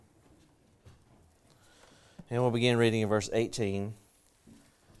And we'll begin reading in verse 18.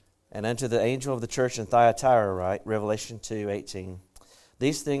 And unto the angel of the church in Thyatira write, Revelation 2:18.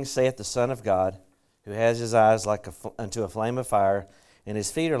 These things saith the Son of God, who has his eyes like unto a flame of fire, and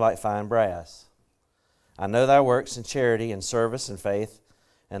his feet are like fine brass. I know thy works and charity and service and faith,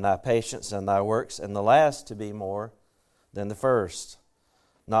 and thy patience and thy works, and the last to be more than the first.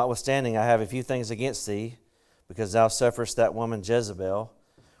 Notwithstanding, I have a few things against thee, because thou sufferest that woman Jezebel,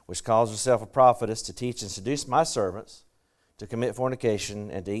 which calls herself a prophetess, to teach and seduce my servants to commit fornication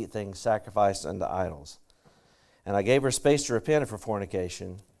and to eat things sacrificed unto idols. And I gave her space to repent of her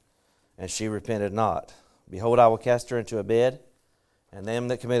fornication, and she repented not. Behold, I will cast her into a bed, and them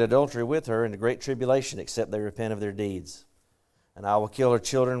that commit adultery with her into great tribulation, except they repent of their deeds. And I will kill her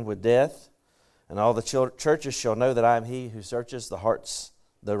children with death, and all the churches shall know that I am he who searches the hearts,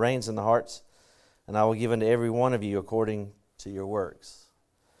 the reins in the hearts, and I will give unto every one of you according to your works.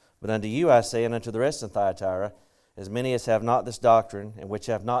 But unto you I say, and unto the rest in Thyatira, as many as have not this doctrine, and which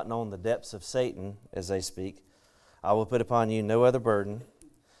have not known the depths of Satan, as they speak, I will put upon you no other burden,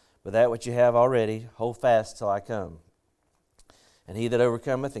 but that which you have already, hold fast till I come. And he that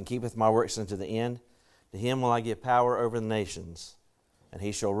overcometh and keepeth my works unto the end, to him will I give power over the nations, and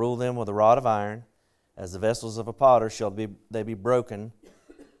he shall rule them with a rod of iron, as the vessels of a potter shall they be broken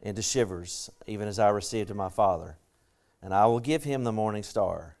into shivers, even as I received of my Father. And I will give him the morning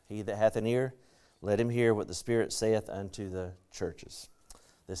star. He that hath an ear, let him hear what the Spirit saith unto the churches.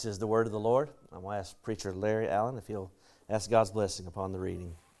 This is the word of the Lord. I'm going to ask Preacher Larry Allen if he'll ask God's blessing upon the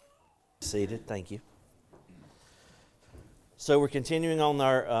reading. Seated. Thank you. So we're continuing on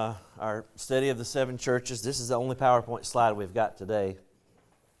our study of the seven churches. This is the only PowerPoint slide we've got today.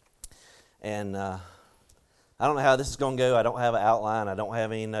 And I don't know how this is going to go. I don't have an outline. I don't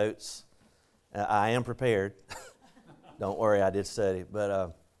have any notes. I am prepared. Don't worry, I did study.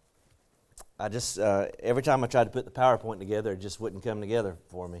 But I just, every time I tried to put the PowerPoint together, it just wouldn't come together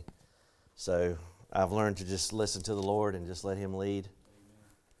for me. So I've learned to just listen to the Lord and just let Him lead.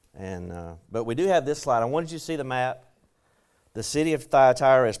 And but we do have this slide. I wanted you to see the map. The city of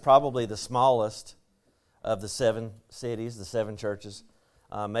Thyatira is probably the smallest of the seven cities, the seven churches.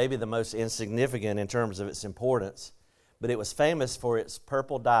 Maybe the most insignificant in terms of its importance. But it was famous for its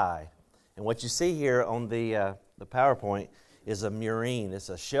purple dye. And what you see here on the PowerPoint is a murine. It's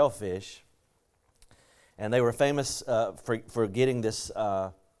a shellfish. And they were famous for getting this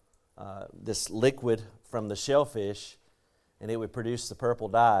liquid from the shellfish, and it would produce the purple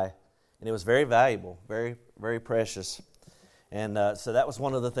dye. And it was very valuable, very, very precious. And so that was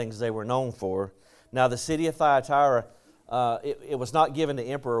one of the things they were known for. Now, the city of Thyatira, it was not given to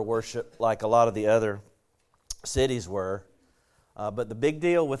emperor worship like a lot of the other cities were. But the big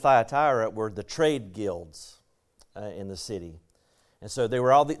deal with Thyatira were the trade guilds in the city. And so there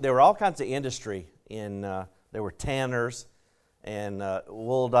were all kinds of industry. There were tanners and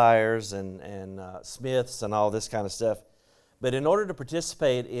wool dyers and smiths and all this kind of stuff. But in order to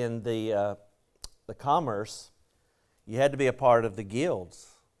participate in the commerce, you had to be a part of the guilds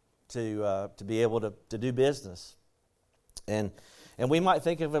to be able to do business. And we might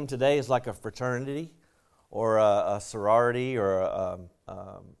think of them today as like a fraternity or a sorority or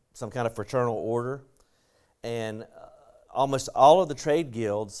some kind of fraternal order. And almost all of the trade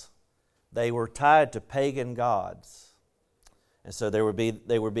guilds, they were tied to pagan gods. And so they would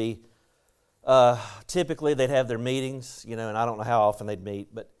be typically they'd have their meetings, and I don't know how often they'd meet,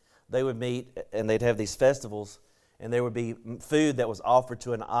 but they would meet and they'd have these festivals, and there would be food that was offered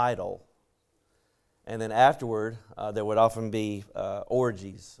to an idol. And then afterward, there would often be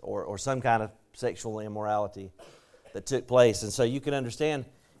orgies or some kind of sexual immorality that took place. And so you can understand,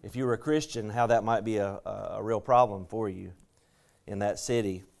 if you were a Christian, how that might be a real problem for you in that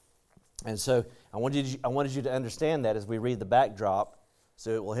city. And so I wanted you to understand that as we read the backdrop, so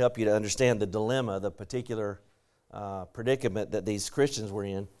it will help you to understand the dilemma, the particular predicament that these Christians were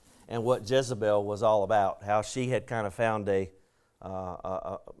in, and what Jezebel was all about, how she had kind of found a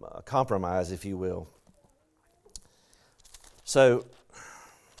compromise, if you will. So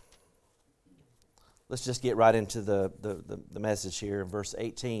let's just get right into the message here in verse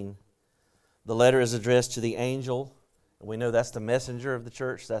 18. The letter is addressed to the angel. We know that's the messenger of the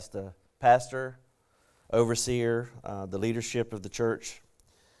church. That's the pastor, overseer, the leadership of the church.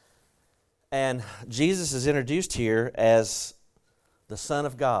 And Jesus is introduced here as the Son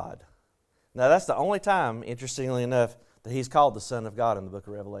of God. Now that's the only time, interestingly enough, that He's called the Son of God in the book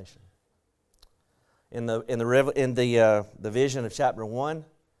of Revelation. In the vision of chapter 1,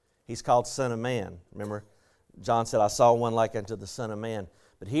 He's called Son of Man. Remember, John said, I saw one like unto the Son of Man.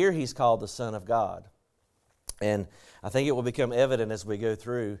 But here He's called the Son of God. And I think it will become evident as we go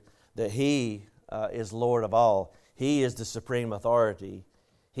through that He is Lord of all. He is the supreme authority.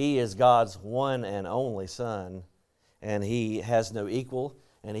 He is God's one and only Son, and He has no equal,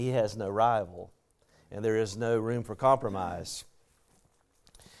 and He has no rival, and there is no room for compromise.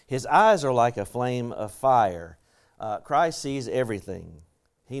 His eyes are like a flame of fire. Christ sees everything.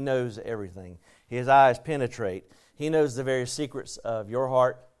 He knows everything. His eyes penetrate. He knows the very secrets of your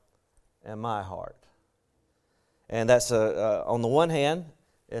heart and my heart. And that's, on the one hand,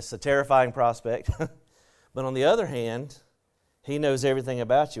 it's a terrifying prospect. But on the other hand, He knows everything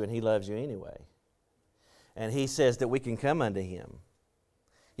about you and He loves you anyway. And He says that we can come unto Him.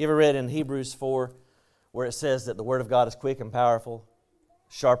 You ever read in Hebrews 4 where it says that the Word of God is quick and powerful,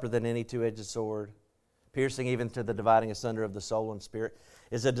 sharper than any two-edged sword, piercing even to the dividing asunder of the soul and spirit,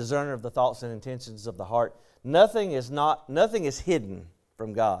 is a discerner of the thoughts and intentions of the heart. Nothing is hidden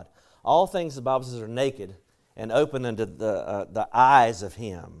from God. All things, the Bible says, are naked and open unto the eyes of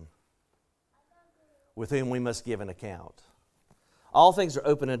Him with whom we must give an account. All things are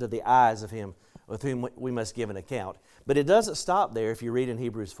open unto the eyes of Him with whom we must give an account. But it doesn't stop there. If you read in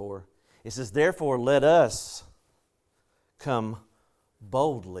Hebrews 4, it says, therefore let us come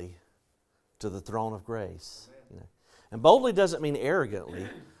boldly to the throne of grace. You know. And boldly doesn't mean arrogantly,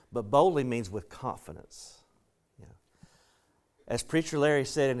 but boldly means with confidence. You know. As Preacher Larry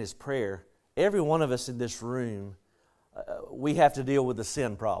said in his prayer, every one of us in this room, we have to deal with the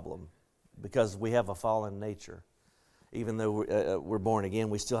sin problem because we have a fallen nature. Even though we're born again,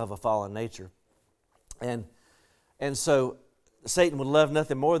 we still have a fallen nature. And so Satan would love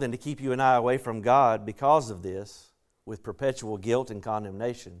nothing more than to keep you and I away from God because of this, with perpetual guilt and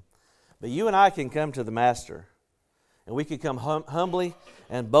condemnation. But you and I can come to the Master, and we can come humbly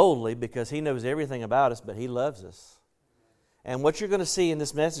and boldly because He knows everything about us, but He loves us. And what you're going to see in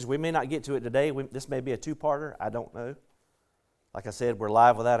this message, we may not get to it today. This may be a two-parter. I don't know. Like I said, we're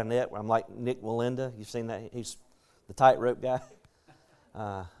live without a net. I'm like Nick Melinda. You've seen that? He's the tightrope guy.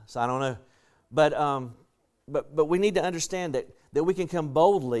 So I don't know. But we need to understand that we can come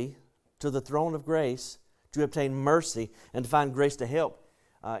boldly to the throne of grace to obtain mercy and to find grace to help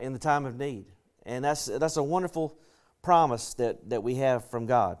in the time of need. And that's a wonderful promise that we have from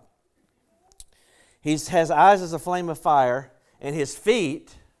God. He has eyes as a flame of fire, and His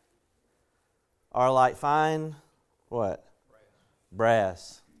feet are like fine, what?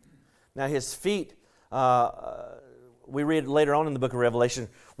 Brass. Now His feet, we read later on in the book of Revelation,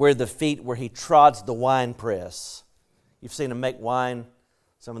 where He trods the wine press. You've seen Him make wine,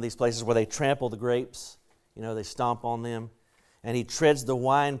 some of these places where they trample the grapes, they stomp on them. And He treads the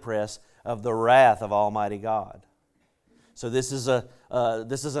wine press of the wrath of Almighty God. So this is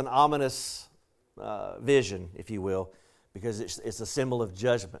an ominous vision, if you will, because it's a symbol of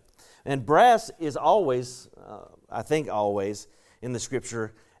judgment. And brass is always, I think always, in the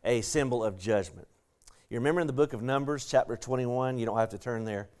Scripture, a symbol of judgment. You remember in the book of Numbers, chapter 21, you don't have to turn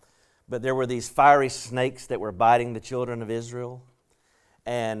there, but there were these fiery snakes that were biting the children of Israel.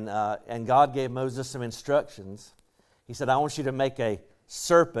 And God gave Moses some instructions. He said, I want you to make a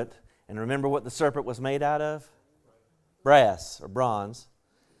serpent. And remember what the serpent was made out of? Brass or bronze.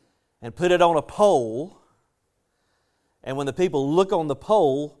 And put it on a pole. And when the people look on the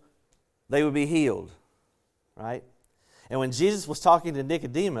pole, they would be healed. Right? And when Jesus was talking to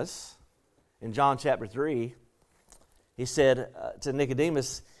Nicodemus in John chapter 3, He said to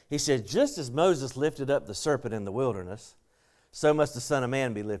Nicodemus, He said, just as Moses lifted up the serpent in the wilderness, so must the Son of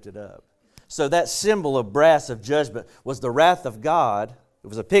Man be lifted up. So that symbol of brass of judgment was the wrath of God. It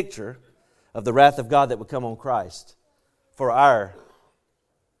was a picture of the wrath of God that would come on Christ for our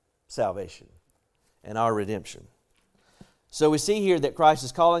salvation and our redemption. So we see here that Christ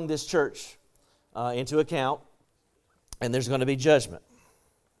is calling this church into account, and there's going to be judgment.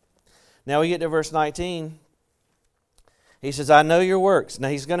 Now we get to verse 19. He says, I know your works. Now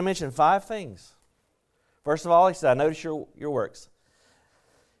He's going to mention 5 things. First of all, He said, I notice your works.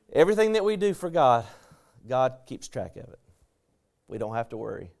 Everything that we do for God, God keeps track of it. We don't have to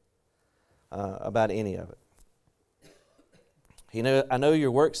worry about any of it. I know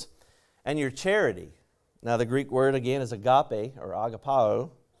your works and your charity. Now the Greek word again is agape or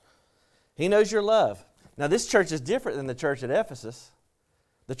agapao. He knows your love. Now this church is different than the church at Ephesus.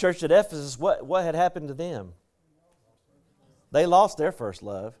 The church at Ephesus, what had happened to them? They lost their first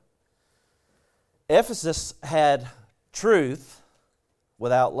love. Ephesus had truth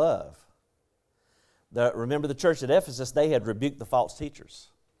without love. Remember the church at Ephesus, they had rebuked the false teachers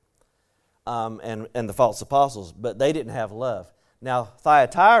and the false apostles, but they didn't have love. Now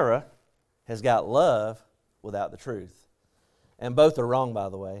Thyatira has got love without the truth. And both are wrong, by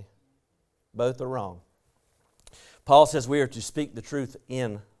the way. Both are wrong. Paul says we are to speak the truth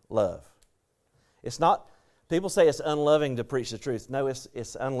in love. It's not, people say it's unloving to preach the truth. No,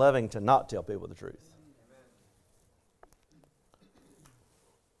 it's unloving to not tell people the truth.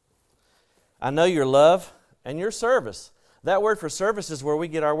 I know your love and your service. That word for service is where we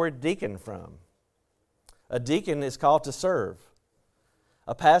get our word deacon from. A deacon is called to serve.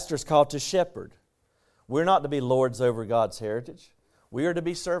 A pastor is called to shepherd. We're not to be lords over God's heritage. We are to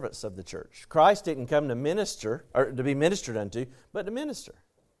be servants of the church. Christ didn't come to minister, or to be ministered unto, but to minister.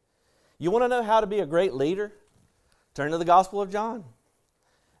 You want to know how to be a great leader? Turn to the Gospel of John.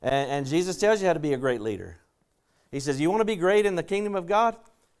 And Jesus tells you how to be a great leader. He says, you want to be great in the kingdom of God?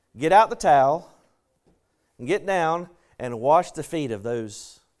 Get out the towel and get down and wash the feet of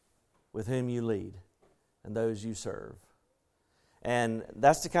those with whom you lead and those you serve. And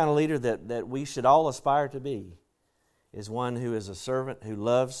that's the kind of leader that we should all aspire to be, is one who is a servant, who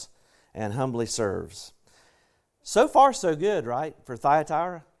loves and humbly serves. So far, so good, right, for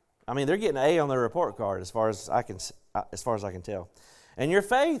Thyatira? I mean, they're getting an A on their report card as far as I can tell. And your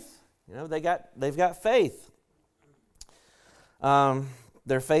faith, they've got faith.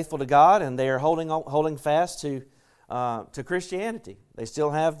 They're faithful to God, and they are holding fast to Christianity. They still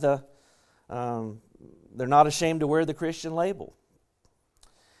have they're not ashamed to wear the Christian label.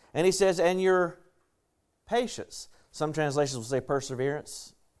 And he says, and your patience. Some translations will say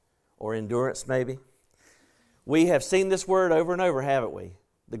perseverance or endurance maybe. We have seen this word over and over, haven't we?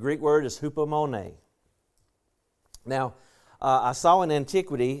 The Greek word is hupomone. Now, I saw in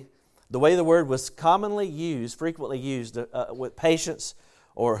antiquity the way the word was frequently used with patience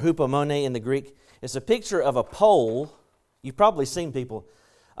or hupomone in the Greek. It's a picture of a pole. You've probably seen people,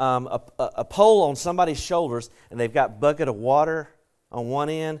 a pole on somebody's shoulders, and they've got a bucket of water on one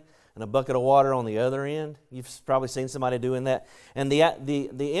end and a bucket of water on the other end. You've probably seen somebody doing that. And the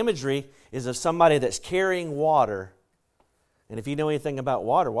imagery is of somebody that's carrying water. And if you know anything about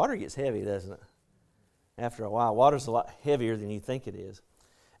water, water gets heavy, doesn't it? After a while, water's a lot heavier than you think it is.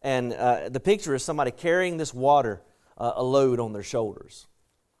 And the picture is somebody carrying this water, a load on their shoulders.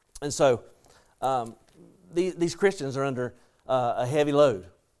 And so these Christians are under a heavy load.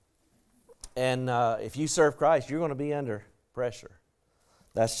 And if you serve Christ, you're going to be under pressure.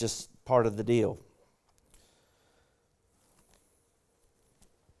 That's just part of the deal.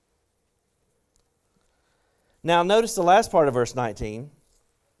 Now notice the last part of verse 19.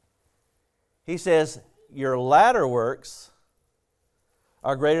 He says, your latter works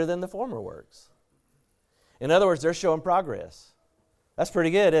are greater than the former works. In other words, they're showing progress. That's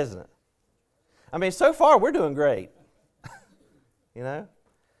pretty good, isn't it? I mean, so far we're doing great.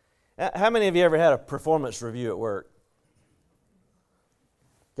 How many of you ever had a performance review at work?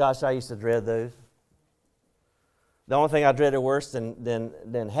 Gosh, I used to dread those. The only thing I dreaded worse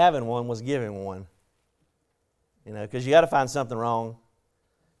than having one was giving one. Because you got to find something wrong.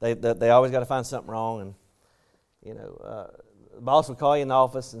 They always got to find something wrong, and the boss will call you in the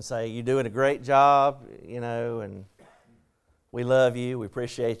office and say, "You're doing a great job, and we love you, we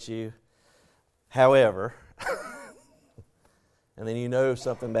appreciate you. However," and then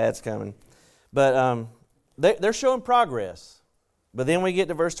something bad's coming. But they're showing progress. But then we get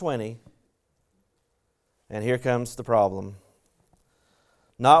to verse 20, and here comes the problem.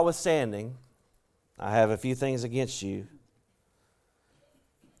 Notwithstanding, I have a few things against you,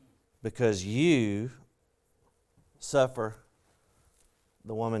 because you suffer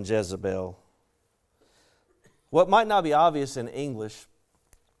the woman Jezebel. What might not be obvious in English,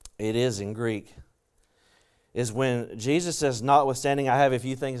 it is in Greek, is when Jesus says, notwithstanding, I have a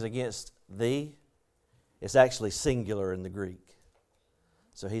few things against thee, it's actually singular in the Greek.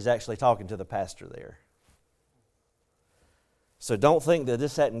 So he's actually talking to the pastor there. So don't think that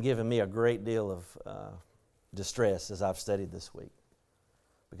this hadn't given me a great deal of distress as I've studied this week.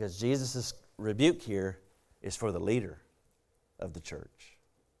 Because Jesus' rebuke here is for the leader of the church.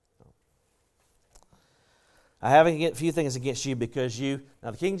 I have a few things against you because you...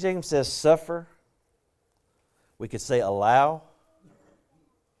 Now the King James says suffer. We could say allow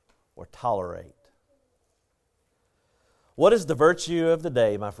or tolerate. What is the virtue of the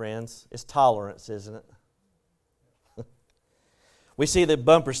day, my friends? It's tolerance, isn't it? We see the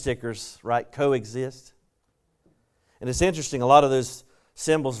bumper stickers, right, coexist. And it's interesting, a lot of those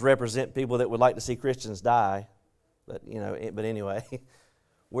symbols represent people that would like to see Christians die. But anyway,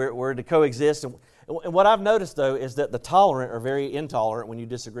 we're to coexist. And what I've noticed, though, is that the tolerant are very intolerant when you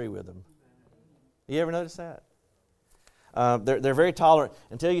disagree with them. You ever notice that? They're very tolerant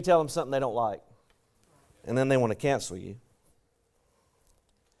until you tell them something they don't like. And then they want to cancel you.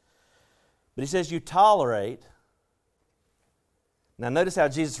 But he says you tolerate. Now notice how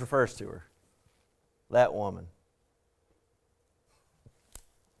Jesus refers to her. That woman.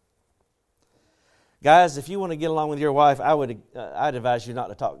 Guys, if you want to get along with your wife, I'd advise you not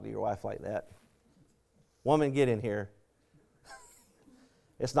to talk to your wife like that. Woman, get in here.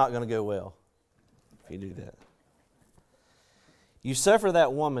 It's not going to go well if you do that. You suffer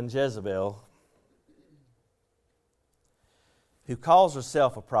that woman, Jezebel, who calls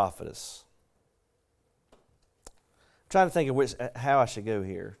herself a prophetess. I'm trying to think of how I should go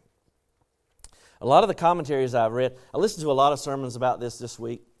here. A lot of the commentaries I've read, I listened to a lot of sermons about this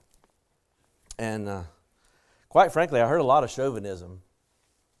week, and quite frankly, I heard a lot of chauvinism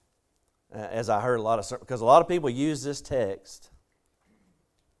as I heard a lot of, because a lot of people use this text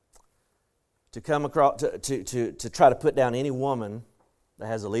to come across to try to put down any woman that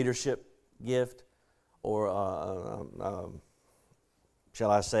has a leadership gift or shall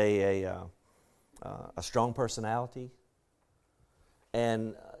I say a strong personality.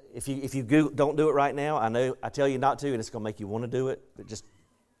 And if you don't do it right now, I tell you not to, and it's going to make you want to do it, but just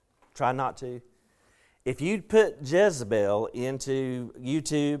try not to. If you put Jezebel into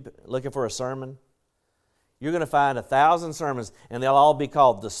YouTube looking for a sermon, you're going to find 1,000 sermons, and they'll all be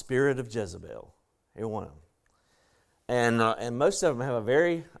called The Spirit of Jezebel. Every one of them. And most of them have a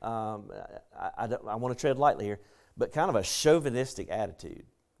very, I want to tread lightly here, but kind of a chauvinistic attitude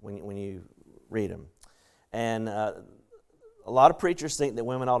when you read them. And a lot of preachers think that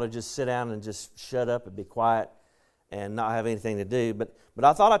women ought to just sit down and just shut up and be quiet and not have anything to do. But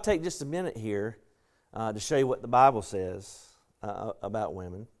I thought I'd take just a minute here to show you what the Bible says about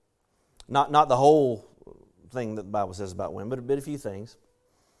women. Not the whole thing that the Bible says about women, but a few things,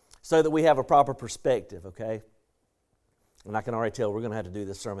 so that we have a proper perspective, okay? And I can already tell we're going to have to do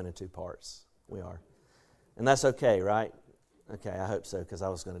this sermon in 2 parts. We are. And that's okay, right? Okay, I hope so, because I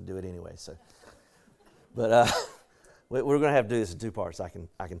was going to do it anyway. So, but we're going to have to do this in 2 parts, I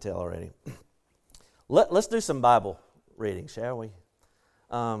can tell already. Let's do some Bible reading, shall we?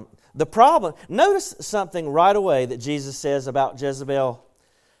 The problem, notice something right away that Jesus says about Jezebel.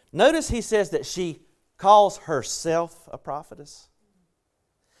 Notice he says that she calls herself a prophetess.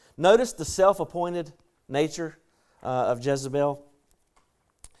 Notice the self-appointed nature of Jezebel.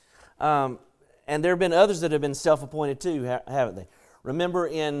 And there have been others that have been self-appointed too, haven't they? Remember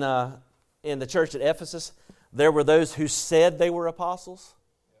in the church at Ephesus, there were those who said they were apostles,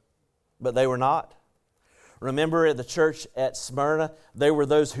 but they were not. Remember at the church at Smyrna, there were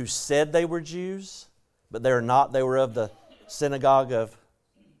those who said they were Jews, but they were not. They were of the synagogue of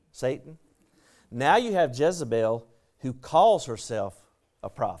Satan. Now you have Jezebel, who calls herself a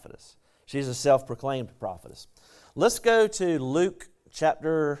prophetess. She's a self-proclaimed prophetess. Let's go to Luke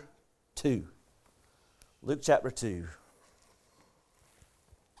chapter 2. Luke chapter 2.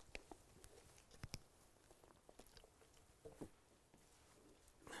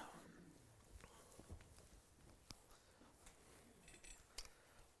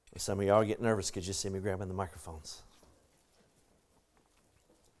 Some of y'all get nervous because you see me grabbing the microphones.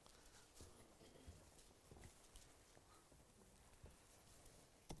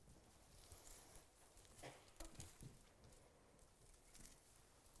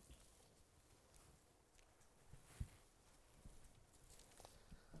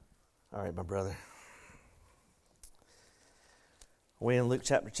 All right, my brother. Are we in Luke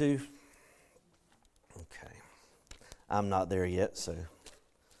chapter 2? Okay. I'm not there yet, so...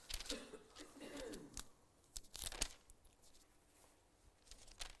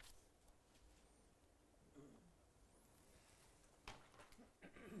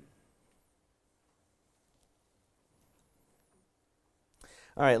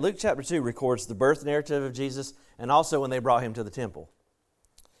 All right, Luke chapter 2 records the birth narrative of Jesus and also when they brought him to the temple.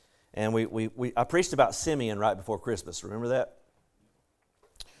 And I preached about Simeon right before Christmas. Remember that?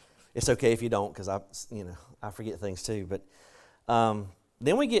 It's okay if you don't, because I forget things too. But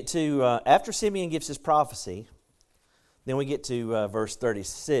then we get to, after Simeon gives his prophecy, then we get to verse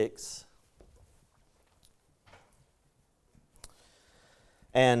 36.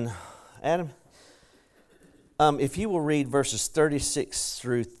 And Adam, if you will read verses 36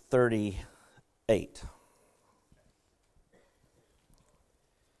 through 38.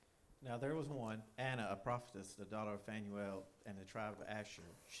 Now there was one, Anna, a prophetess, the daughter of Phanuel, and the tribe of Asher.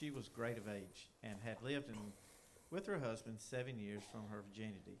 She was great of age, and had lived with her husband 7 years from her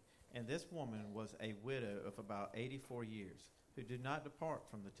virginity. And this woman was a widow of about 84 years, who did not depart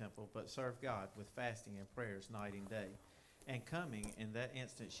from the temple, but served God with fasting and prayers night and day. And coming, in that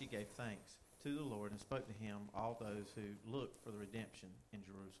instant she gave thanks to the Lord, and spoke to him all those who looked for the redemption in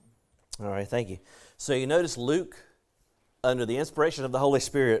Jerusalem. All right, thank you. So you notice Luke, under the inspiration of the Holy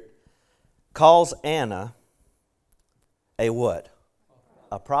Spirit, calls Anna a what?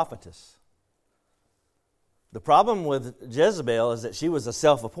 A prophetess. The problem with Jezebel is that she was a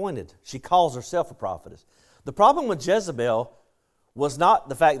self-appointed. She calls herself a prophetess. The problem with Jezebel was not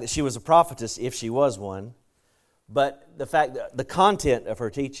the fact that she was a prophetess, if she was one, but the fact that the content of her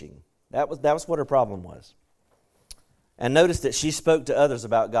teaching. That was what her problem was. And notice that she spoke to others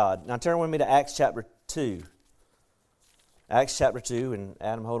about God. Now turn with me to Acts chapter 2. Acts chapter 2, and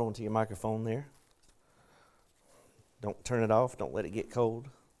Adam, hold on to your microphone there. Don't turn it off. Don't let it get cold.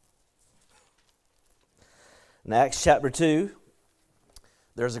 In Acts chapter 2,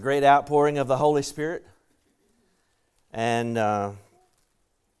 there's a great outpouring of the Holy Spirit. And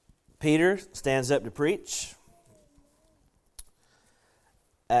Peter stands up to preach.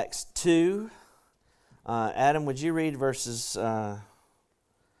 Acts 2. Adam, would you read verses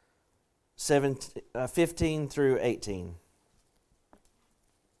 15 through 18?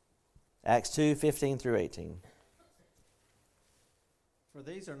 Acts 2, 15 through 18. For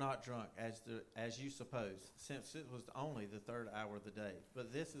these are not drunk, as you suppose, since it was only the third hour of the day.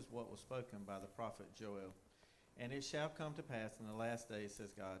 But this is what was spoken by the prophet Joel. And it shall come to pass in the last days,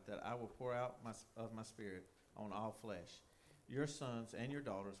 says God, that I will pour out of my spirit on all flesh. Your sons and your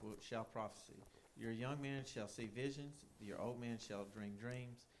daughters shall prophesy. Your young men shall see visions. Your old men shall dream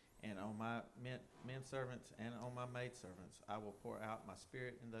dreams. And on my men servants and on my maid servants I will pour out my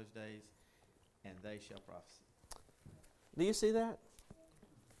spirit in those days, and they shall prophesy. Do you see that?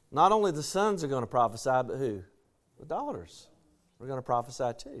 Not only the sons are going to prophesy, but who? The daughters. We're going to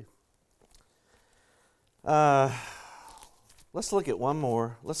prophesy too. Let's look at one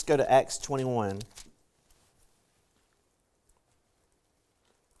more. Let's go to Acts 21.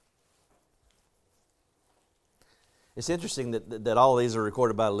 It's interesting that all these are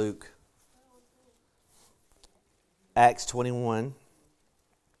recorded by Luke. Acts 21.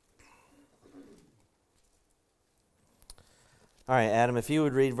 All right, Adam, if you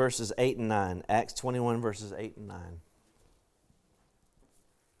would read verses 8 and 9. Acts 21, verses 8 and 9.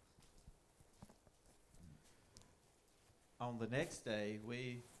 On the next day,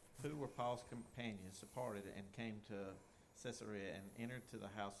 we who were Paul's companions departed and came to Caesarea and entered to the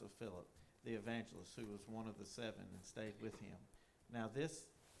house of Philip, the evangelist, who was one of the 7, and stayed with him. Now this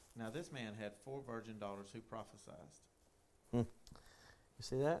man had 4 virgin daughters who prophesied. You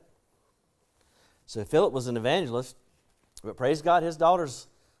see that? So Philip was an evangelist, but praise God, his daughters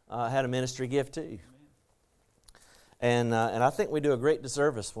had a ministry gift too. And I think we do a great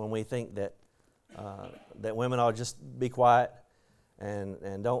disservice when we think that women ought to just be quiet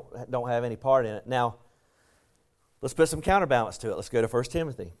and don't have any part in it. Now, let's put some counterbalance to it. Let's go to 1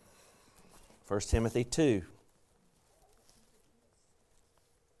 Timothy. 1 Timothy 2.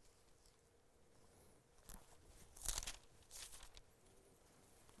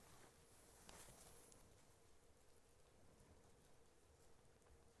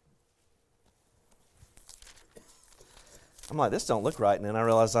 I'm like, this don't look right, and then I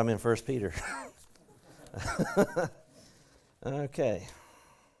realize I'm in 1 Peter. Okay.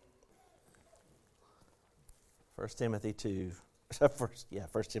 1 Timothy 2. 1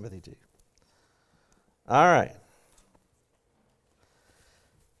 Timothy 2. All right.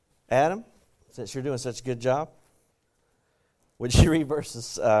 Adam, since you're doing such a good job, would you read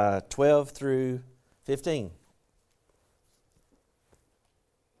verses 12 through 15?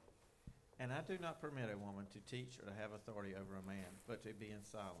 And I do not permit a woman to teach or to have authority over a man, but to be in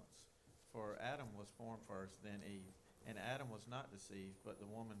silence. For Adam was formed first, then Eve. And Adam was not deceived, but the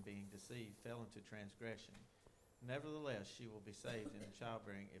woman being deceived fell into transgression. Nevertheless, she will be saved in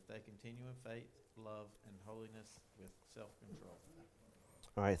childbearing if they continue in faith, love, and holiness with self-control.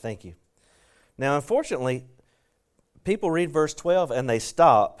 All right, thank you. Now, unfortunately, people read verse 12 and they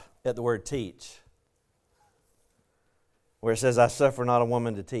stop at the word teach, where it says, I suffer not a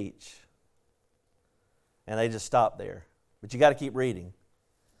woman to teach. And they just stop there. But you got to keep reading.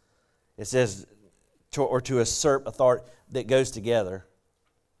 It says, to usurp authority, that goes together.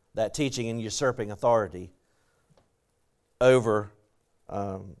 That teaching and usurping authority over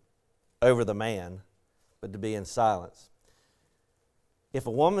the man, but to be in silence. If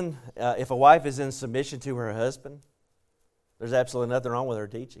a wife is in submission to her husband, there's absolutely nothing wrong with her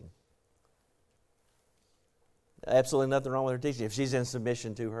teaching. Absolutely nothing wrong with her teaching if she's in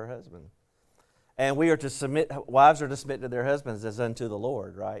submission to her husband. And we are to submit, wives are to submit to their husbands as unto the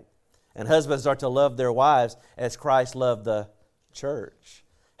Lord, right? And husbands are to love their wives as Christ loved the church.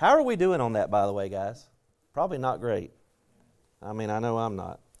 How are we doing on that, by the way, guys? Probably not great. I mean, I know I'm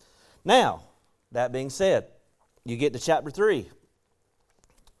not. Now, that being said, you get to chapter 3.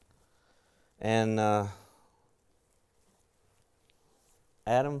 And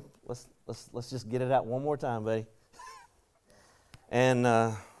Adam, let's just get it out one more time, buddy.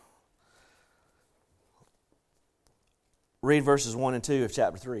 And read verses 1 and 2 of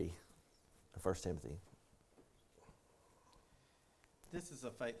chapter 3 of 1 Timothy. This is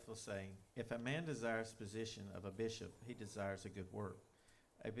a faithful saying. If a man desires position of a bishop, he desires a good work.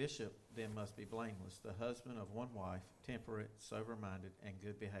 A bishop then must be blameless, the husband of one wife, temperate, sober-minded, and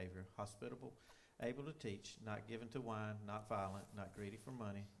good behavior, hospitable, able to teach, not given to wine, not violent, not greedy for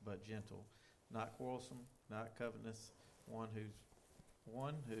money, but gentle, not quarrelsome, not covetous, one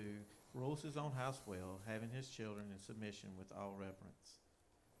who rules his own house well, having his children in submission with all reverence.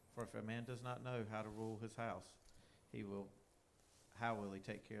 For if a man does not know how to rule his house, how will he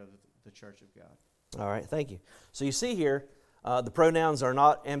take care of the church of God? All right, thank you. So you see here, the pronouns are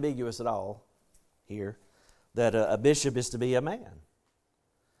not ambiguous at all here, that a bishop is to be a man.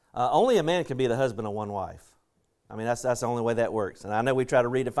 Only a man can be the husband of one wife. I mean, that's the only way that works. And I know we try to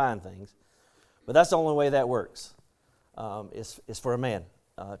redefine things, but that's the only way that works, is for a man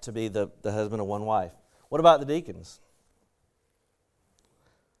to be the husband of one wife. What about the deacons?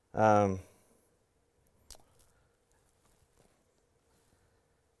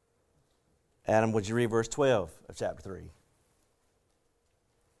 Adam, would you read verse 12 of chapter 3?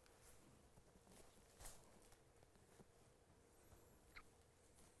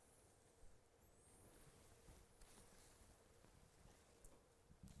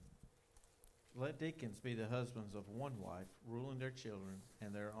 Let deacons be the husbands of one wife, ruling their children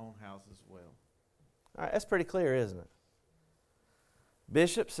and their own houses well. All right, that's pretty clear, isn't it?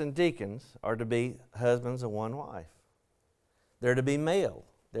 Bishops and deacons are to be husbands of one wife. They're to be male.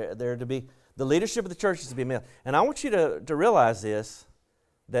 They're to be, the leadership of the church is to be male. And I want you to realize this,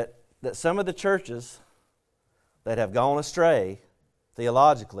 that some of the churches that have gone astray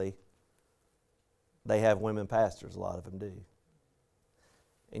theologically, they have women pastors, a lot of them do.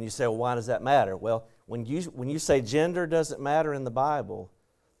 And you say, well, why does that matter? Well, when you say gender doesn't matter in the Bible,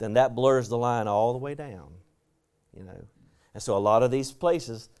 then that blurs the line all the way down, you know. And so a lot of these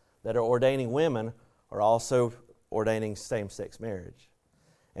places that are ordaining women are also ordaining same-sex marriage.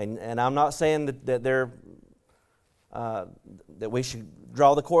 And I'm not saying that they're that we should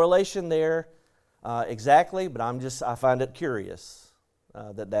draw the correlation there exactly, but I find it curious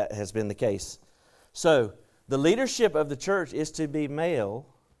that has been the case. So the leadership of the church is to be male.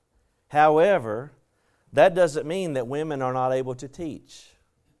 However, that doesn't mean that women are not able to teach,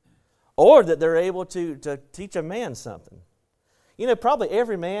 or that they're able to teach a man something. You know, probably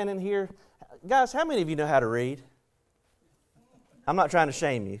every man in here, guys, how many of you know how to read? I'm not trying to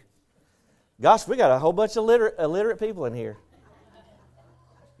shame you. Gosh, we got a whole bunch of illiterate people in here.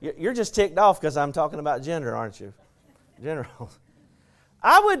 You're just ticked off because I'm talking about gender, aren't you? General.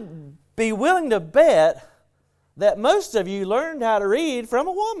 I would be willing to bet that most of you learned how to read from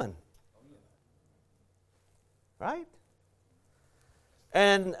a woman. Right?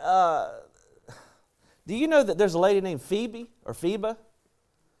 And do you know that there's a lady named Phoebe or Phoebe?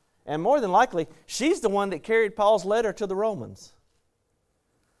 And more than likely, she's the one that carried Paul's letter to the Romans.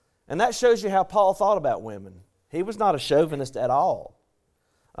 And that shows you how Paul thought about women. He was not a chauvinist at all.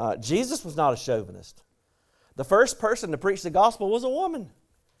 Jesus was not a chauvinist. The first person to preach the gospel was a woman,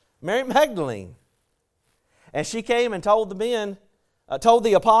 Mary Magdalene. And she came and told the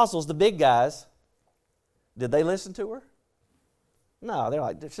apostles, the big guys. Did they listen to her? No, they're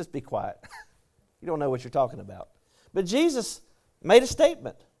like, just be quiet. You don't know what you're talking about. But Jesus made a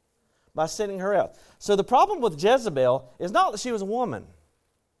statement by sending her out. So the problem with Jezebel is not that she was a woman.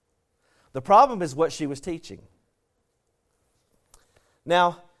 The problem is what she was teaching.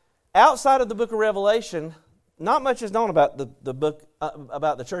 Now, outside of the book of Revelation, not much is known about the book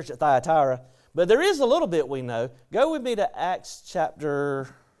about the church at Thyatira, but there is a little bit we know. Go with me to Acts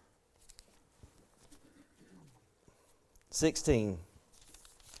chapter 16.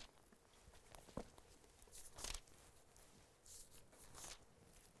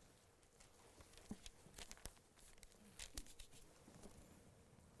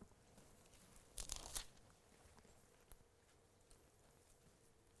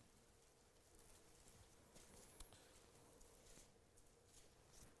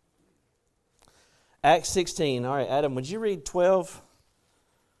 Acts 16. All right, Adam, would you read 12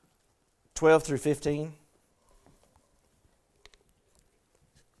 through 15?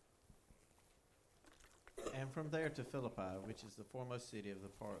 And from there to Philippi, which is the foremost city of the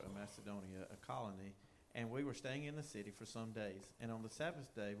part of Macedonia, a colony, and we were staying in the city for some days. And on the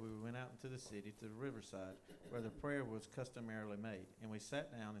Sabbath day, we went out into the city to the riverside, where the prayer was customarily made. And we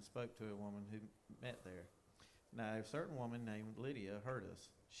sat down and spoke to a woman who met there. Now a certain woman named Lydia heard us.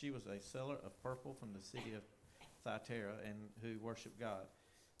 She was a seller of purple from the city of Thyatira, and who worshipped God.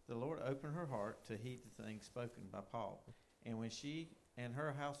 The Lord opened her heart to heed the things spoken by Paul. And when she and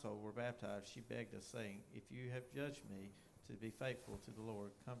her household were baptized, she begged us, saying, "If you have judged me to be faithful to the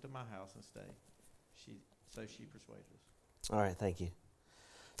Lord. Come to my house and stay. So she persuaded us. All right, thank you.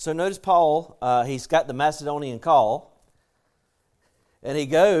 So notice Paul, he's got the Macedonian call, and he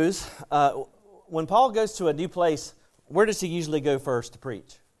goes, when Paul goes to a new place, where does he usually go first to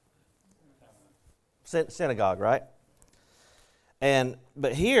preach? Synagogue, right?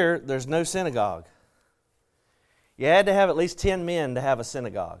 But here, there's no synagogue. You had to have at least 10 men to have a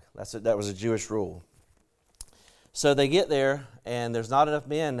synagogue. That was a Jewish rule. So they get there, and there's not enough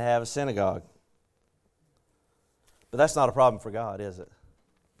men to have a synagogue. But that's not a problem for God, is it?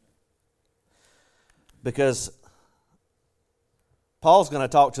 Because Paul's going to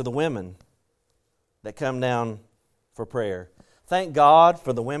talk to the women that come down for prayer. Thank God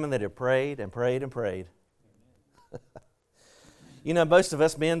for the women that have prayed and prayed and prayed. You know, most of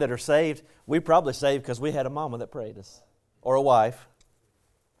us men that are saved, we probably saved because we had a mama that prayed us. Or a wife.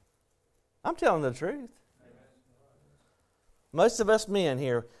 I'm telling the truth. Most of us men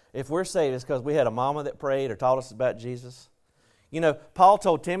here, if we're saved, it's because we had a mama that prayed or taught us about Jesus. You know, Paul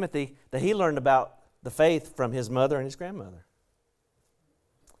told Timothy that he learned about the faith from his mother and his grandmother.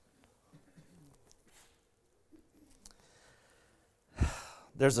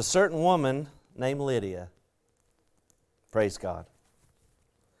 There's a certain woman named Lydia. Praise God.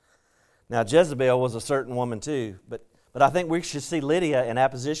 Now, Jezebel was a certain woman too, but I think we should see Lydia in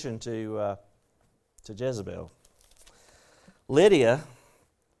opposition to Jezebel. Lydia,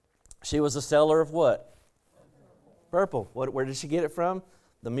 she was a seller of what? Purple. Where did she get it from?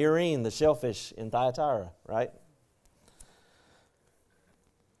 The murine, the shellfish in Thyatira, right?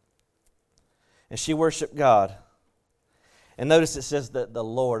 And she worshiped God. And notice it says that the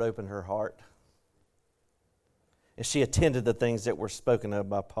Lord opened her heart. And she attended the things that were spoken of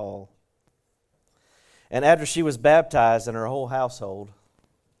by Paul. And after she was baptized and her whole household,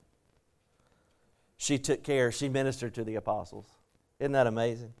 she took care, she ministered to the apostles. Isn't that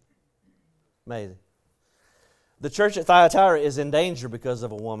amazing? Amazing. The church at Thyatira is in danger because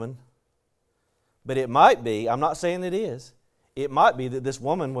of a woman. But it might be, I'm not saying it is, it might be that this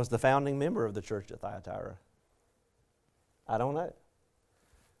woman was the founding member of the church at Thyatira. I don't know.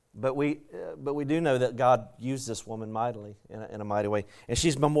 But we do know that God used this woman mightily, in a mighty way. And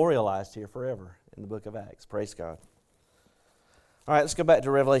she's memorialized here forever in the book of Acts. Praise God. All right, let's go back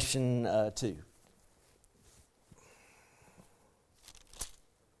to Revelation 2.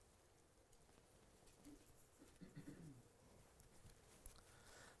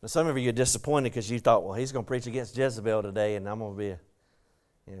 Now, some of you are disappointed because you thought, well, he's going to preach against Jezebel today, and I'm going to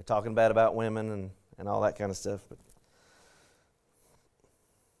be talking bad about women and all that kind of stuff. But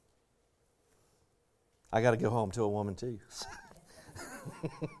I got to go home to a woman too.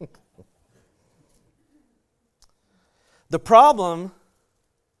 The problem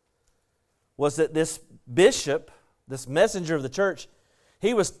was that this bishop, this messenger of the church,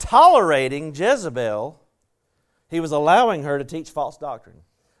 he was tolerating Jezebel. He was allowing her to teach false doctrine.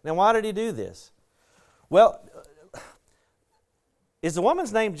 Now, why did he do this? Well, is the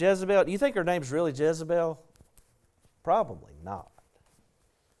woman's name Jezebel? Do you think her name's really Jezebel? Probably not.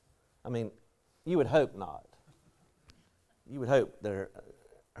 I mean, you would hope not. You would hope that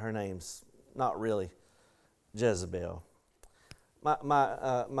her name's not really Jezebel. Both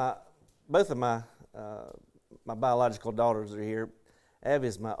of my biological daughters are here.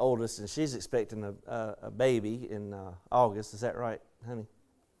 Abby's my oldest, and she's expecting a baby in August. Is that right, honey?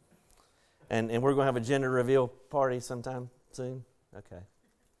 And we're going to have a gender reveal party sometime soon. Okay.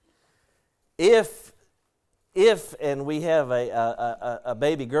 If and we have a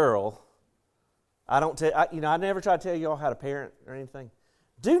baby girl, I never try to tell you all how to parent or anything.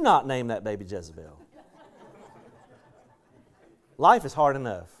 Do not name that baby Jezebel. Life is hard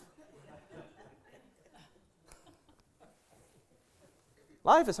enough.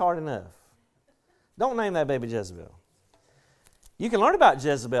 Life is hard enough. Don't name that baby Jezebel. You can learn about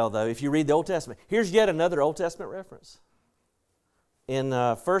Jezebel, though, if you read the Old Testament. Here's yet another Old Testament reference. In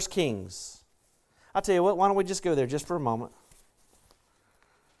 1 Kings. I'll tell you what, why don't we just go there just for a moment.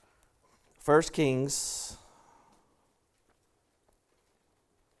 1 Kings.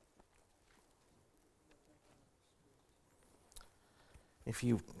 If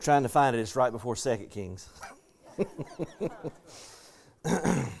you're trying to find it, it's right before 2 Kings.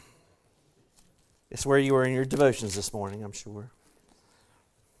 It's where you were in your devotions this morning, I'm sure.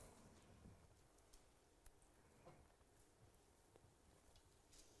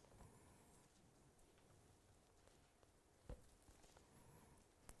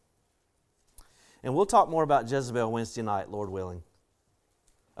 And we'll talk more about Jezebel Wednesday night, Lord willing,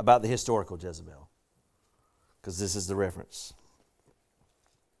 about the historical Jezebel, because this is the reference.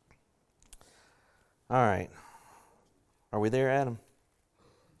 All right. Are we there, Adam?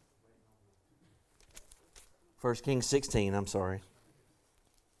 1 Kings 16, I'm sorry.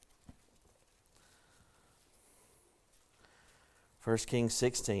 First Kings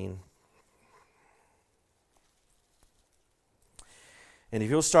 16. And if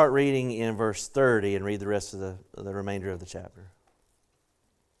you'll start reading in verse 30 and read the rest of the remainder of the chapter.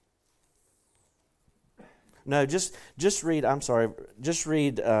 No, just read, I'm sorry, just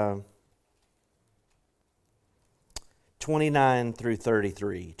read 29 through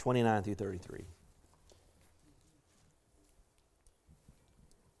 33. 29 through 33.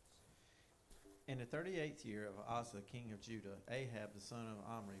 In the 38th year of Asa, king of Judah, Ahab the son of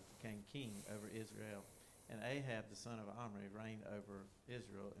Omri became king over Israel. And Ahab the son of Omri reigned over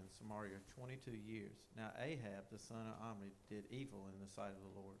Israel and Samaria 22 years. Now Ahab the son of Omri did evil in the sight of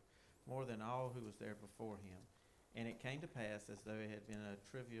the Lord, more than all who was there before him. And it came to pass, as though it had been a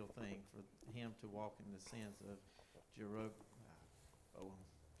trivial thing for him to walk in the sins of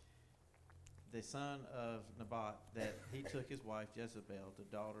the son of Naboth, that he took his wife Jezebel, the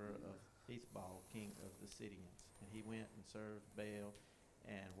daughter of Ethbaal, king of the Sidonians, and he went and served Baal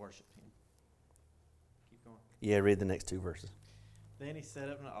and worshipped him. Keep going. Yeah, read the next two verses. Then he set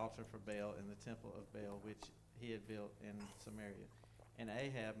up an altar for Baal in the temple of Baal, which he had built in Samaria. And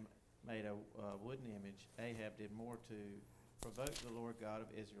Ahab made a wooden image. Ahab did more to provoke the Lord God of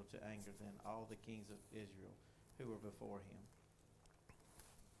Israel to anger than all the kings of Israel who were before him.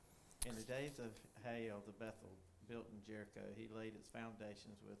 In the days of Hael the Bethel, built in Jericho, he laid its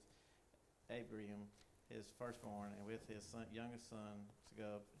foundations with Abiram, his firstborn, and with his youngest son,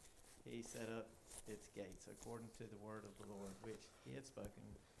 Segub, he set up its gates, according to the word of the Lord, which he had spoken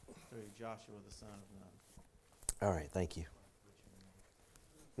through Joshua the son of Nun. All right, thank you.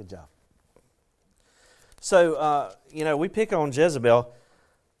 Good job. So, we pick on Jezebel,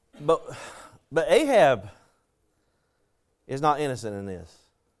 but Ahab is not innocent in this.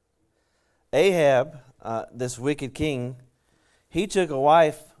 Ahab, this wicked king, he took a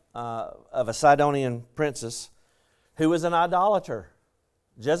wife of a Sidonian princess who was an idolater.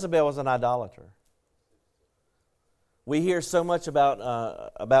 Jezebel was an idolater. We hear so much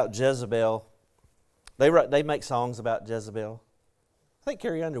about Jezebel. They make songs about Jezebel. I think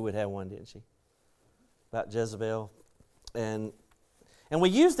Carrie Underwood had one, didn't she? About Jezebel. And we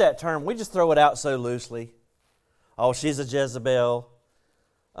use that term. We just throw it out so loosely. Oh, she's a Jezebel.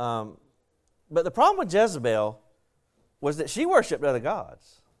 But the problem with Jezebel was that she worshipped other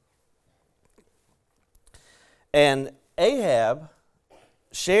gods. And Ahab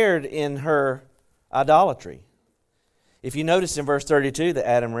shared in her idolatry. If you notice in verse 32 that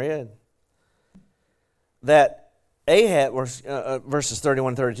Adam read, that Ahab, verses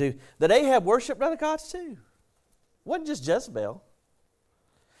 31 and 32, that Ahab worshipped other gods too. It wasn't just Jezebel.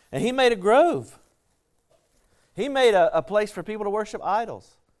 And he made a grove. He made a place for people to worship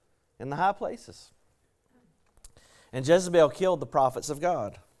idols in the high places. And Jezebel killed the prophets of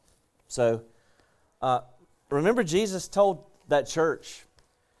God. So, remember Jesus told that church,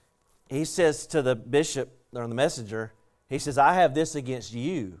 he says to the bishop or the messenger, he says, I have this against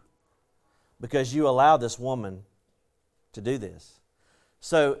you because you allow this woman to do this.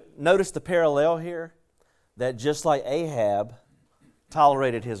 So notice the parallel here, that just like Ahab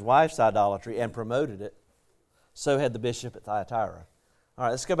tolerated his wife's idolatry and promoted it, so had the bishop at Thyatira. All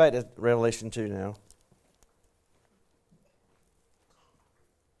right, let's go back to Revelation 2 now.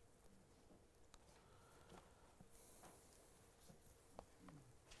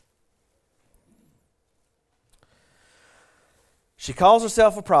 She calls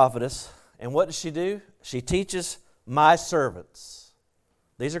herself a prophetess, and what does she do? She teaches my servants.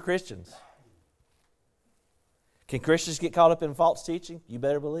 These are Christians. Can Christians get caught up in false teaching? You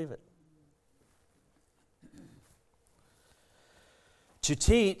better believe it. To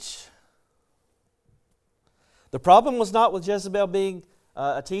teach. The problem was not with Jezebel being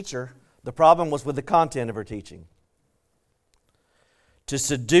a teacher. The problem was with the content of her teaching. To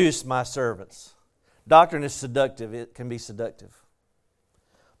seduce my servants. Doctrine is seductive. It can be seductive.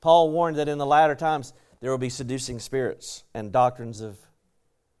 Paul warned that in the latter times there will be seducing spirits and doctrines of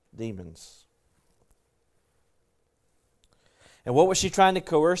demons. And what was she trying to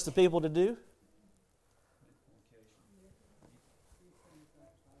coerce the people to do?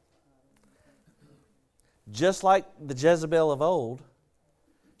 Just like the Jezebel of old,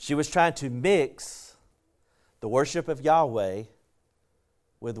 she was trying to mix the worship of Yahweh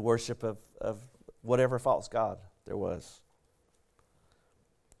with the worship of whatever false god there was.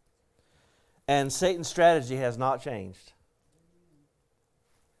 And Satan's strategy has not changed.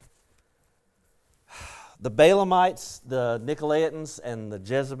 The Balaamites, the Nicolaitans, and the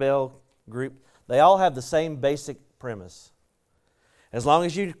Jezebel group, they all have the same basic premise. As long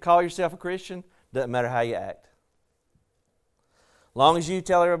as you call yourself a Christian, doesn't matter how you act. As long as you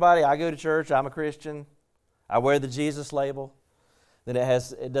tell everybody, I go to church, I'm a Christian, I wear the Jesus label, then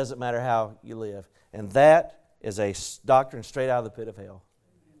it doesn't matter how you live. And that is a doctrine straight out of the pit of hell.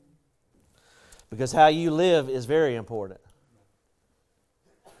 Because how you live is very important.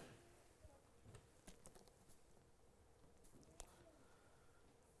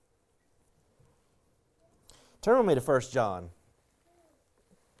 Turn with me to 1 John.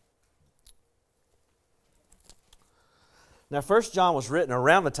 Now, 1 John was written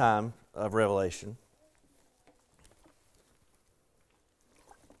around the time of Revelation.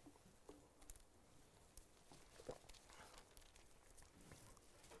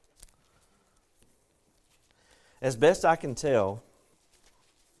 As best I can tell,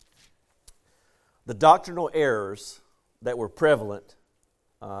 the doctrinal errors that were prevalent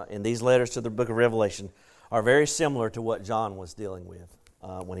in these letters to the book of Revelation are very similar to what John was dealing with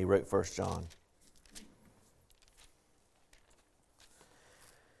when he wrote 1 John.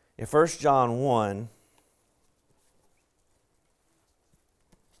 In 1 John 1,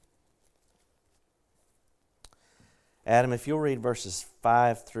 Adam, if you'll read verses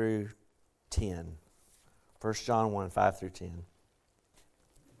 5 through 10. 1 John 1, 5 through 10.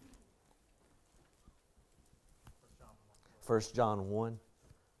 1 John 1,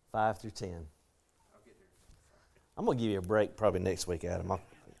 5 through 10. I'm going to give you a break probably next week, Adam. I'll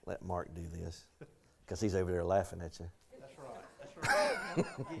let Mark do this because he's over there laughing at you. That's right.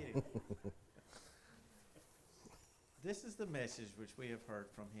 Get it. This is the message which we have heard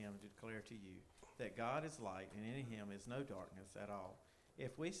from him to declare to you, that God is light, and in him is no darkness at all.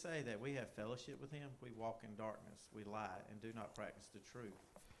 If we say that we have fellowship with him, we walk in darkness, we lie, and do not practice the truth.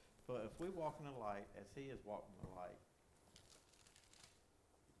 But if we walk in the light, as he is walking in the light,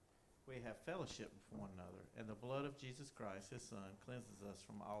 we have fellowship with one another, and the blood of Jesus Christ, his Son, cleanses us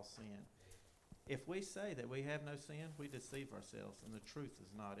from all sin. If we say that we have no sin, we deceive ourselves, and the truth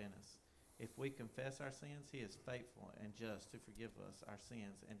is not in us. If we confess our sins, he is faithful and just to forgive us our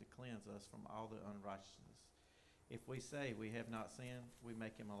sins and to cleanse us from all the unrighteousness. If we say we have not sinned, we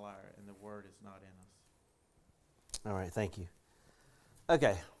make him a liar, and the word is not in us. All right, thank you.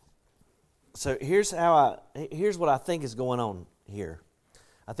 Okay, so here's what I think is going on here.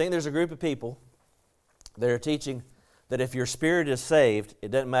 I think there's a group of people that are teaching that if your spirit is saved,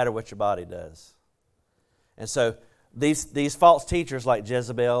 it doesn't matter what your body does. And so these false teachers like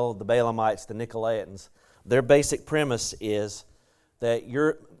Jezebel, the Balaamites, the Nicolaitans, their basic premise is that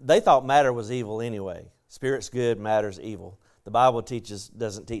they thought matter was evil anyway. Spirit's good, matter's evil. The Bible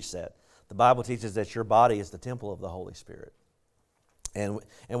doesn't teach that. The Bible teaches that your body is the temple of the Holy Spirit. And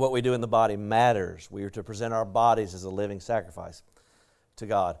what we do in the body matters. We are to present our bodies as a living sacrifice to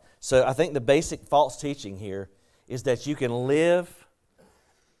God. So I think the basic false teaching here is that you can live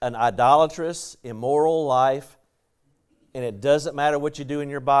an idolatrous, immoral life, and it doesn't matter what you do in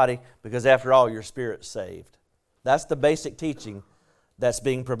your body, because after all, your spirit's saved. That's the basic teaching that's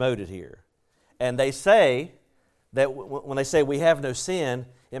being promoted here. And they say that when they say we have no sin,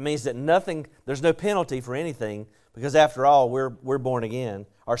 it means that there's no penalty for anything, because after all, we're born again.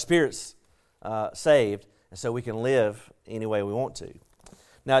 Our spirit's saved, and so we can live any way we want to.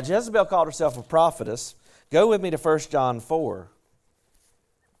 Now, Jezebel called herself a prophetess. Go with me to 1 John 4.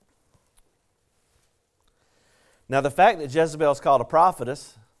 Now, the fact that Jezebel is called a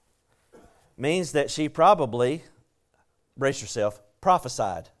prophetess means that she probably, brace yourself,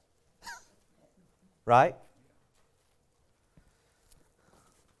 prophesied. Right?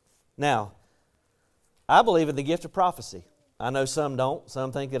 Now, I believe in the gift of prophecy. I know some don't.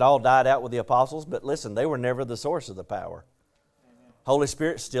 Some think it all died out with the apostles, but listen, they were never the source of the power. Holy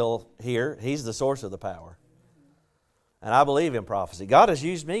Spirit's still here. He's the source of the power. And I believe in prophecy. God has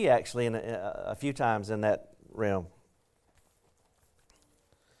used me actually a few times in that realm.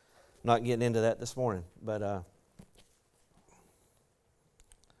 Not getting into that this morning, but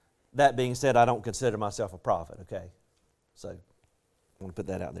that being said, I don't consider myself a prophet, okay? So I want to put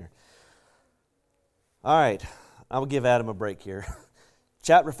that out there. All right, I will give Adam a break here.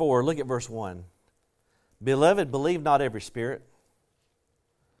 Chapter 4, look at verse 1. Beloved, believe not every spirit,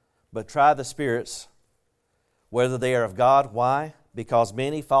 but try the spirits, whether they are of God. Why? Because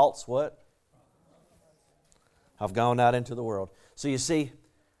many false what? Have gone out into the world. So you see,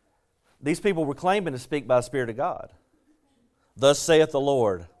 these people were claiming to speak by the Spirit of God. Thus saith the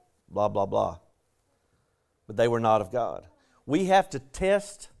Lord, blah, blah, blah. But they were not of God. We have to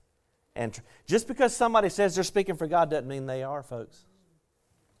test, and just because somebody says they're speaking for God doesn't mean they are, folks.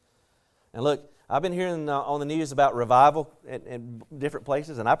 And look, I've been hearing on the news about revival in different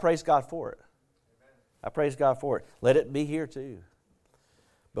places, and I praise God for it. I praise God for it. Let it be here too.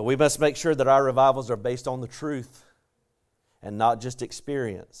 But we must make sure that our revivals are based on the truth and not just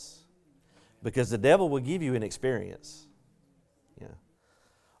experience. Because the devil will give you an experience. Yeah.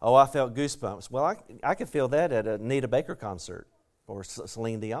 Oh, I felt goosebumps. Well, I could feel that at a Nita Baker concert or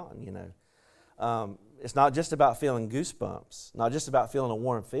Celine Dion, you know. It's not just about feeling goosebumps, not just about feeling a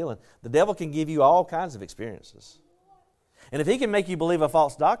warm feeling. The devil can give you all kinds of experiences. And if he can make you believe a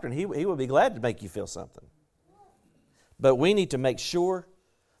false doctrine, he will be glad to make you feel something. But we need to make sure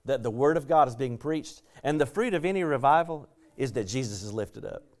that the Word of God is being preached, and the fruit of any revival is that Jesus is lifted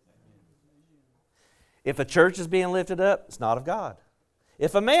up. If a church is being lifted up, it's not of God.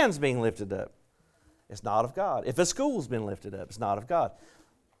 If a man's being lifted up, it's not of God. If a school's been lifted up, it's not of God.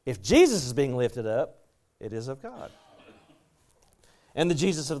 If Jesus is being lifted up, it is of God. And the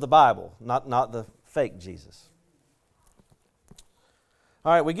Jesus of the Bible, not the fake Jesus.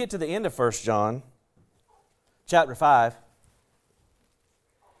 All right, we get to the end of 1 John, chapter 5.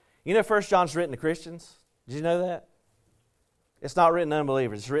 You know 1 John's written to Christians? Did you know that? It's not written to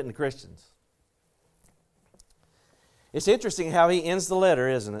unbelievers, it's written to Christians. It's interesting how he ends the letter,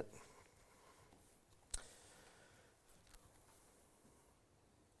 isn't it?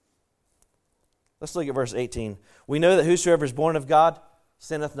 Let's look at verse 18. We know that whosoever is born of God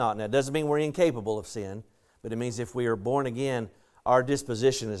sinneth not. Now, it doesn't mean we're incapable of sin, but it means if we are born again, our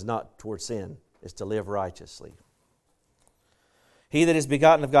disposition is not toward sin. It's to live righteously. He that is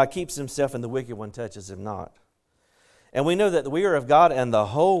begotten of God keeps himself, and the wicked one touches him not. And we know that we are of God, and the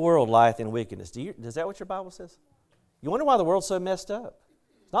whole world lieth in wickedness. Is that what your Bible says? You wonder why the world's so messed up?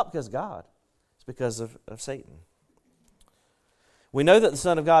 It's not because of God. It's because of Satan. We know that the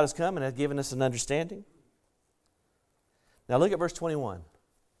Son of God has come and has given us an understanding. Now look at verse 21.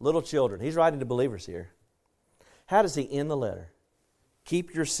 Little children. He's writing to believers here. How does he end the letter?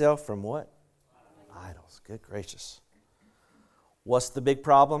 Keep yourself from what? Idols. Good gracious. What's the big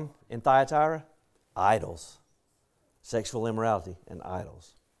problem in Thyatira? Idols. Sexual immorality and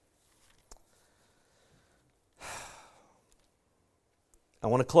idols. I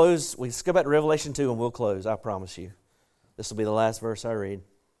want to close. Let's go back to Revelation 2 and we'll close, I promise you. This will be the last verse I read.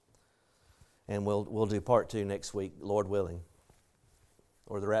 And we'll do part 2 next week, Lord willing.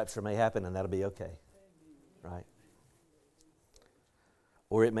 Or the rapture may happen and that'll be okay. Right?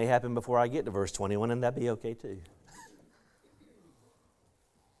 Or it may happen before I get to verse 21 and that'll be okay too.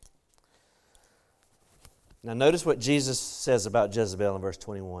 Now notice what Jesus says about Jezebel in verse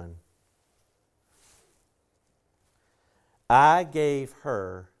 21. I gave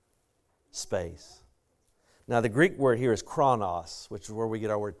her space. Now the Greek word here is chronos, which is where we get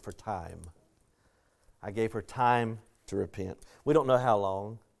our word for time. I gave her time to repent. We don't know how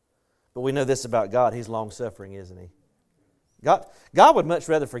long, but we know this about God. He's long-suffering, isn't He? God would much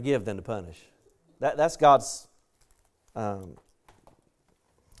rather forgive than to punish. That's God's,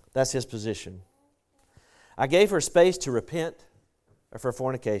 that's His position. I gave her space to repent of her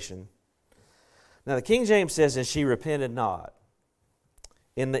fornication. Now the King James says, and she repented not.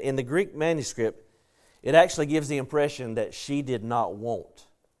 In the Greek manuscript, it actually gives the impression that she did not want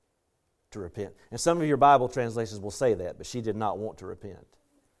to repent. And some of your Bible translations will say that, but she did not want to repent.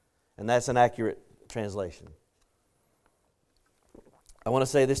 And that's an accurate translation. I want to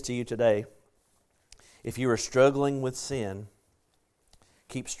say this to you today. If you are struggling with sin,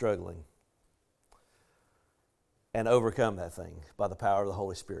 keep struggling. And overcome that thing by the power of the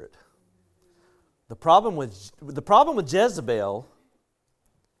Holy Spirit. The problem with Jezebel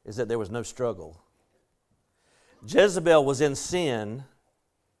is that there was no struggle. Jezebel was in sin,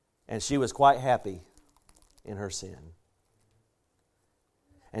 and she was quite happy in her sin.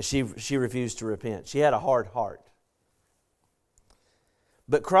 And she refused to repent. She had a hard heart.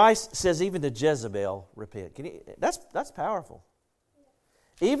 But Christ says even to Jezebel, repent. That's powerful.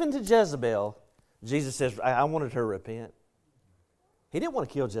 Even to Jezebel, Jesus says, I wanted her to repent. He didn't want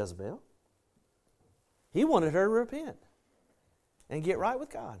to kill Jezebel. He wanted her to repent and get right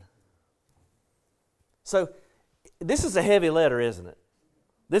with God. So, this is a heavy letter, isn't it?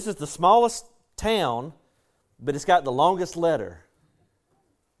 This is the smallest town, but it's got the longest letter.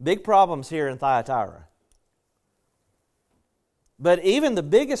 Big problems here in Thyatira. But even the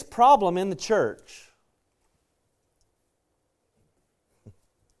biggest problem in the church,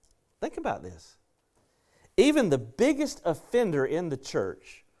 think about this. Even the biggest offender in the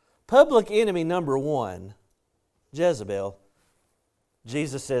church, public enemy number 1, Jezebel,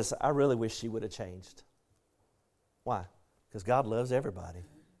 Jesus says, I really wish she would have changed. Why? Because God loves everybody.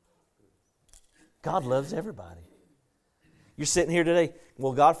 God loves everybody. You're sitting here today,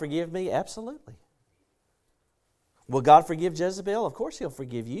 will God forgive me? Absolutely. Will God forgive Jezebel? Of course He'll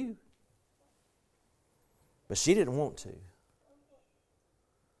forgive you. But she didn't want to.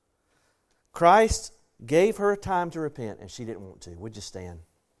 Christ gave her time to repent, and she didn't want to. Would you stand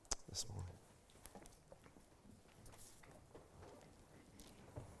this morning?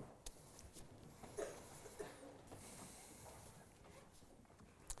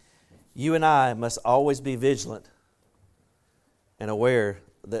 You and I must always be vigilant and aware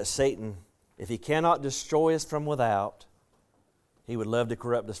that Satan, if he cannot destroy us from without, he would love to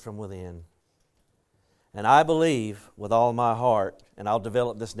corrupt us from within. And I believe with all my heart, and I'll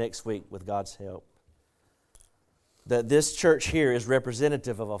develop this next week with God's help, that this church here is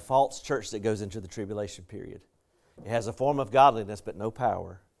representative of a false church that goes into the tribulation period. It has a form of godliness but no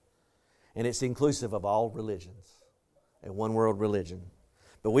power. And it's inclusive of all religions, a one-world religion.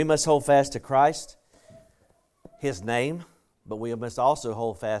 But we must hold fast to Christ, His name, but we must also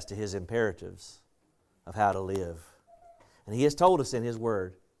hold fast to His imperatives of how to live. And He has told us in His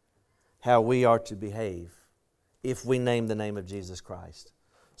Word how we are to behave if we name the name of Jesus Christ.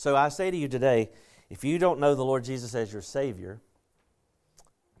 So I say to you today, if you don't know the Lord Jesus as your Savior,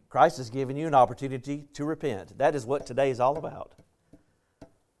 Christ has given you an opportunity to repent. That is what today is all about.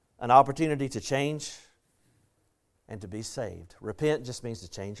 An opportunity to change and to be saved. Repent just means to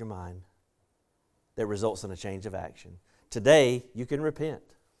change your mind. That results in a change of action. Today, you can repent.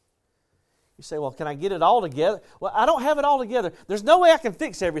 You say, well, can I get it all together? Well, I don't have it all together. There's no way I can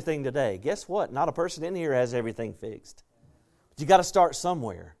fix everything today. Guess what? Not a person in here has everything fixed. But you got to start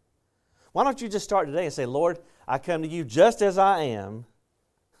somewhere. Why don't you just start today and say, Lord, I come to you just as I am,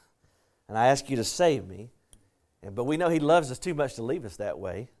 and I ask you to save me. But we know He loves us too much to leave us that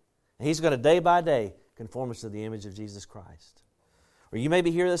way. And He's going to day by day conform us to the image of Jesus Christ. Or you may be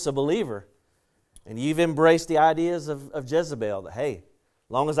here as a believer, and you've embraced the ideas of Jezebel, that, hey,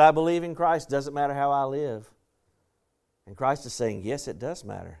 as long as I believe in Christ, it doesn't matter how I live. And Christ is saying, yes, it does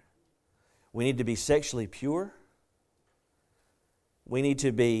matter. We need to be sexually pure. We need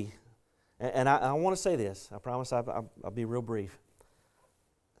to be, and I want to say this, I promise I'll be real brief.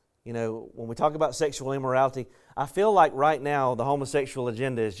 You know, when we talk about sexual immorality, I feel like right now the homosexual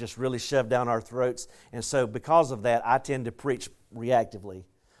agenda is just really shoved down our throats. And so because of that, I tend to preach reactively.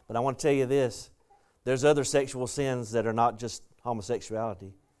 But I want to tell you this. There's other sexual sins that are not just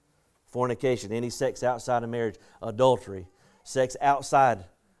homosexuality. Fornication, any sex outside of marriage, adultery, sex outside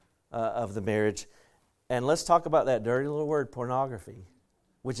of the marriage. And let's talk about that dirty little word, pornography,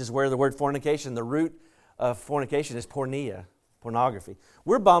 which is where the word fornication, the root of fornication is porneia. Pornography.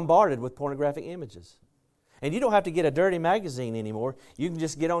 We're bombarded with pornographic images. And you don't have to get a dirty magazine anymore. You can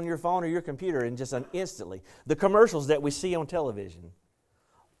just get on your phone or your computer and just instantly. The commercials that we see on television.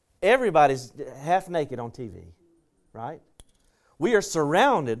 Everybody's half naked on TV, right? We are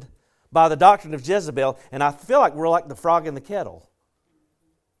surrounded by the doctrine of Jezebel, and I feel like we're like the frog in the kettle.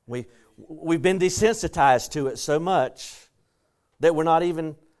 We've been desensitized to it so much that we're not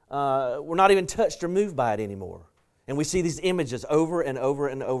even touched or moved by it anymore. And we see these images over and over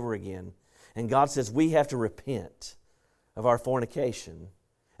and over again. And God says we have to repent of our fornication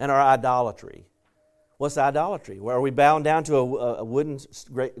and our idolatry. What's idolatry? Well, are we bound down to a wooden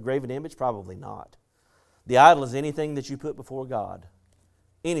graven image? Probably not. The idol is anything that you put before God.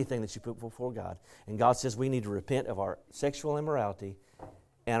 Anything that you put before God. And God says we need to repent of our sexual immorality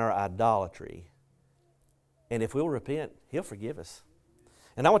and our idolatry. And if we'll repent, He'll forgive us.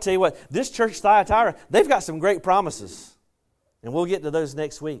 And I want to tell you what, this church, Thyatira, they've got some great promises. And we'll get to those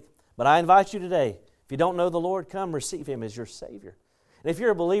next week. But I invite you today, if you don't know the Lord, come receive Him as your Savior. And if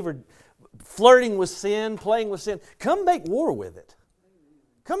you're a believer flirting with sin, playing with sin, come make war with it.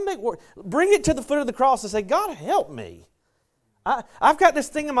 Come make war. Bring it to the foot of the cross and say, God, help me. I've got this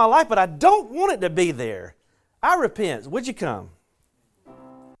thing in my life, but I don't want it to be there. I repent. Would you come?